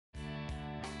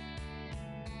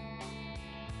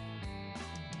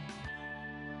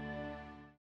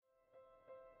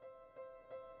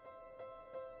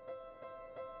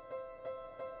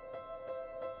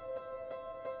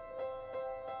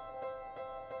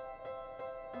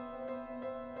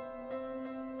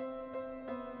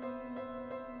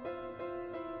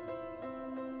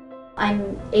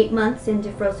I'm 8 months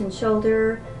into frozen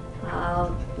shoulder.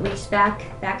 Reached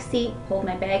back seat, pulled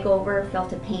my bag over,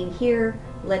 felt a pain here,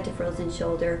 led to frozen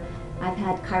shoulder. I've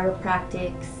had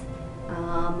chiropractics,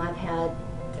 I've had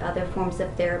other forms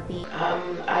of therapy.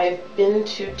 I've been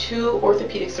to 2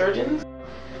 orthopedic surgeons,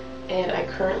 and I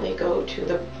currently go to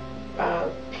the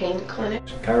pain clinic.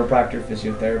 Chiropractor,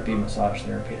 physiotherapy, massage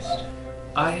therapist.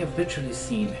 I have literally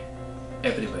seen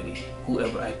everybody,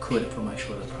 whoever I could, for my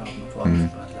shoulder problem for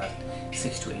about the last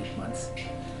 6 to 8 months.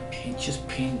 It's just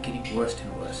pain getting worse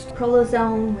and worse.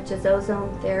 Prolozone, which is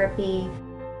ozone therapy,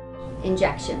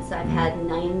 injections. I've had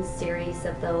 9 series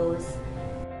of those.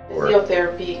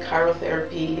 Physiotherapy,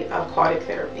 chirotherapy, aquatic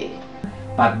therapy.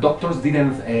 But doctors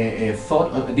didn't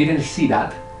didn't see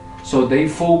that, so they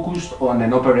focused on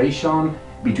an operation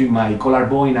between my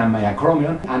collarbone and my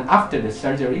acromion, and after the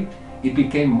surgery it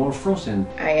became more frozen.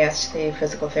 I asked the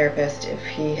physical therapist if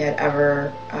he had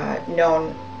ever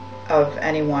known of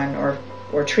anyone or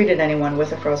treated anyone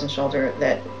with a frozen shoulder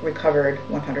that recovered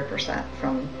 100%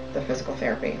 from the physical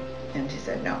therapy, and he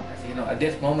said no. You know, at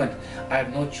this moment, I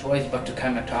have no choice but to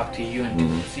come and talk to you and do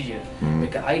the procedure,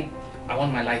 because I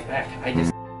want my life back.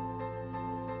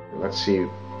 Let's see,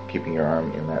 keeping your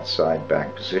arm in that side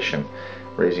back position,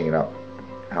 raising it up,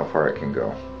 how far it can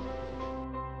go.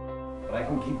 But I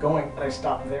can keep going. Can I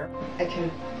stop there? I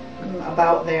can,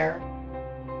 about there.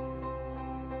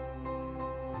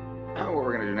 What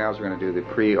we're going to do now is we're going to do the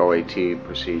pre-OAT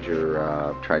procedure,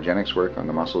 Trigenics work on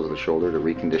the muscles of the shoulder to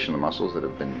recondition the muscles that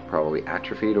have been probably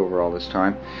atrophied over all this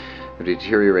time. They've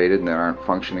deteriorated and they aren't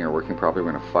functioning or working properly.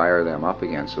 We're going to fire them up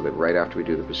again so that right after we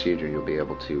do the procedure you'll be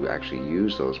able to actually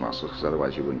use those muscles, because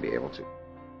otherwise you wouldn't be able to.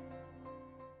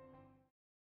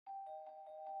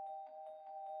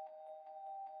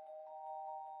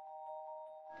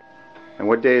 And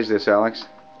what day is this, Alex?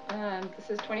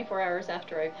 This is 24 hours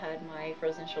after I've had my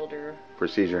frozen shoulder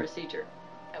procedure.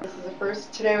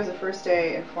 Today was the first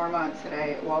day in 4 months that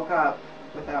I woke up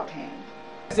without pain.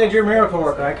 I said you're a miracle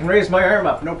worker. I can raise my arm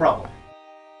up, no problem.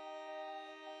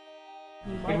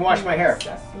 You can wash my hair.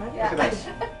 Look at this.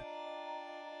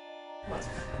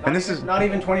 And this is not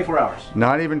even 24 hours.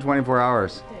 Not even 24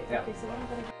 hours. Yeah.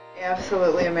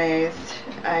 Absolutely amazed.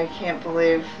 I can't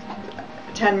believe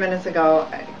 10 minutes ago,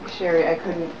 Sherry, I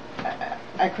couldn't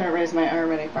raise my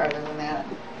arm any farther than that.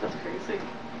 That's crazy.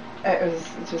 It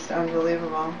was just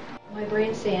unbelievable. My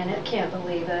brain's saying it can't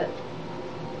believe it.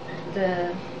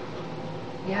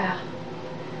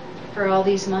 For all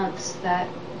these months that.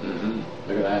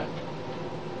 Look at that.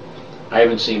 I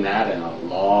haven't seen that in a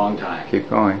long time. Keep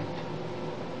going.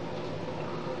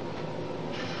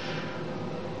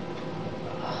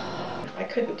 I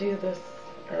couldn't do this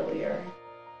earlier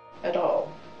at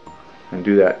all. And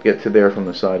do that. Get to there from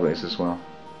the sideways as well.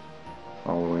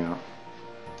 All the way up.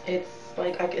 It's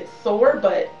like it's sore,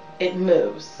 but it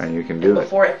moves. And you can do it.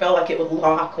 Before it felt like it would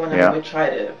lock when I would try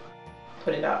to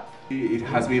put it up. It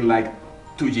has been like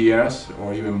 2 years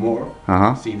or even more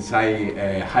since I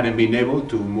hadn't been able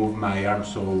to move my arm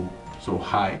so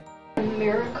high. A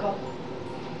miracle.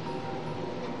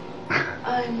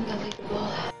 Unbelievable.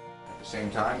 At the same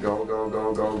time, go, go,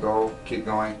 go, go, go. Keep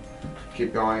going.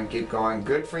 Keep going, keep going.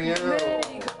 Good for you.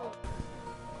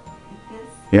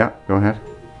 Yeah, go ahead.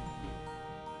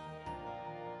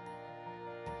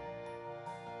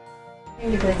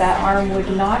 That arm would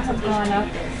not have gone up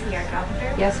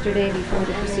yesterday before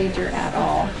the procedure at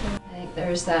all. I think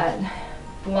there's that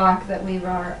block that we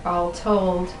were all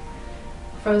told.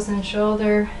 Frozen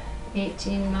shoulder,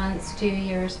 18 months, 2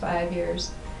 years, 5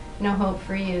 years. No hope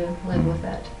for you, live with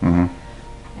it.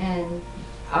 And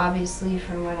obviously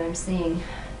from what I'm seeing,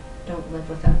 don't live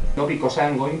with it. No, because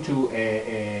I'm going to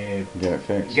get it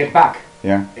fixed. Get back.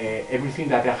 Yeah. Everything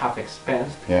that I have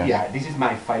expensed. Yeah. This is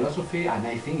my philosophy, and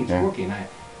I think it's working.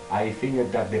 I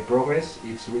think that the progress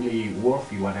is really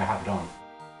worthy what I have done.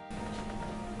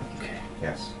 Okay.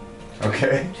 Yes.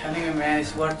 Okay. Telling a man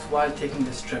it's worthwhile taking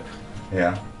this trip.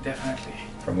 Yeah. Definitely.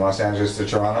 From Los Angeles to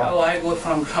Toronto? Oh, I go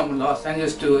from Los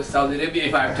Angeles to Saudi Arabia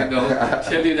if I have to go.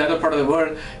 Tell you the other part of the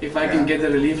world if I can get the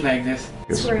relief like this.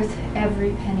 It's worth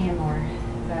every penny and more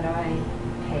that I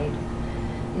paid,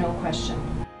 no question.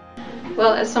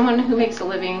 Well, as someone who makes a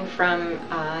living from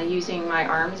using my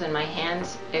arms and my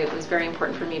hands, it was very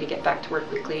important for me to get back to work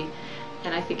quickly,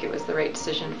 and I think it was the right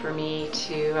decision for me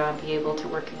to be able to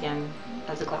work again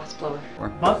as a glass blower. A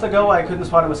month ago I couldn't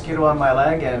spot a mosquito on my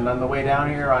leg, and on the way down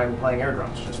here I'm playing air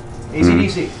drums. Just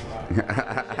AC/DC.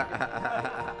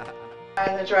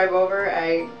 On the drive over,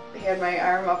 I had my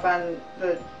arm up on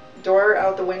the door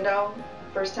out the window,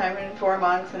 first time in 4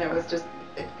 months, and it was just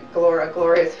a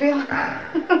glorious feeling.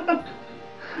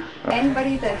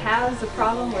 Anybody that has a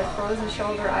problem with frozen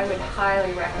shoulder, I would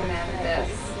highly recommend this.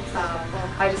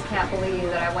 I just can't believe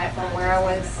that I went from where I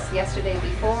was yesterday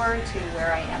before to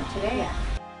where I am today.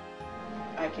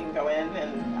 I can go in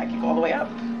and I can go all the way up.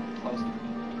 So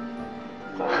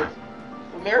it's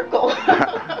a miracle.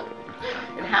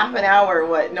 In half an hour,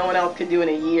 what no one else could do in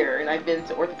a year. And I've been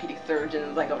to orthopedic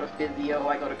surgeons, I go to physio,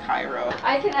 I go to chiro.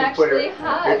 I can actually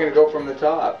hug. You're going to go from the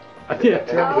top. Yeah.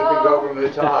 Tim, you can go from the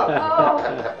top.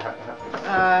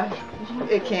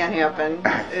 It can happen.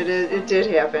 It did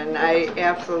happen. I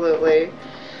absolutely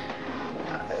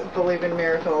believe in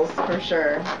miracles for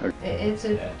sure. It's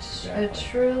a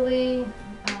truly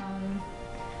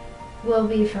will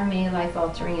be for me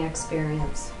life-altering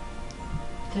experience.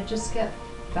 To just get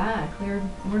back. We're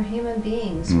human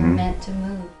beings. We're meant to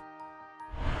move.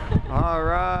 All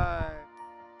right.